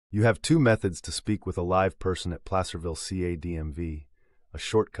You have two methods to speak with a live person at Placerville CA DMV, a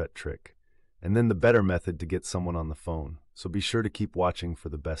shortcut trick, and then the better method to get someone on the phone, so be sure to keep watching for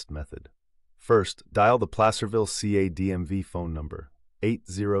the best method. First, dial the Placerville CA DMV phone number,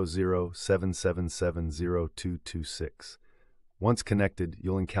 800-777-0226. Once connected,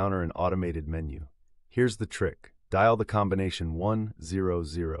 you'll encounter an automated menu. Here's the trick. Dial the combination 100.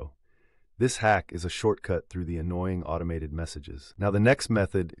 This hack is a shortcut through the annoying automated messages. Now the next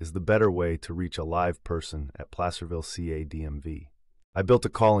method is the better way to reach a live person at Placerville CA DMV. I built a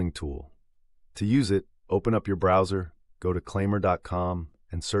calling tool. To use it, open up your browser, go to Claimyr.com,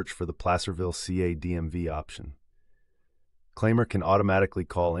 and search for the Placerville CA DMV option. Claimyr can automatically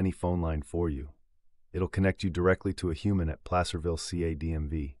call any phone line for you. It'll connect you directly to a human at Placerville CA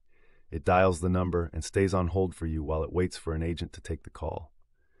DMV. It dials the number and stays on hold for you while it waits for an agent to take the call.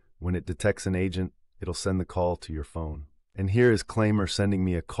 When it detects an agent, it'll send the call to your phone. And here is Claimyr sending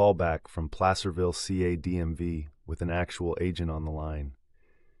me a call back from Placerville CA DMV with an actual agent on the line.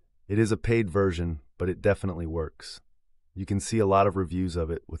 It is a paid version, but it definitely works. You can see a lot of reviews of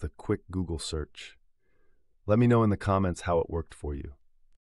it with a quick Google search. Let me know in the comments how it worked for you.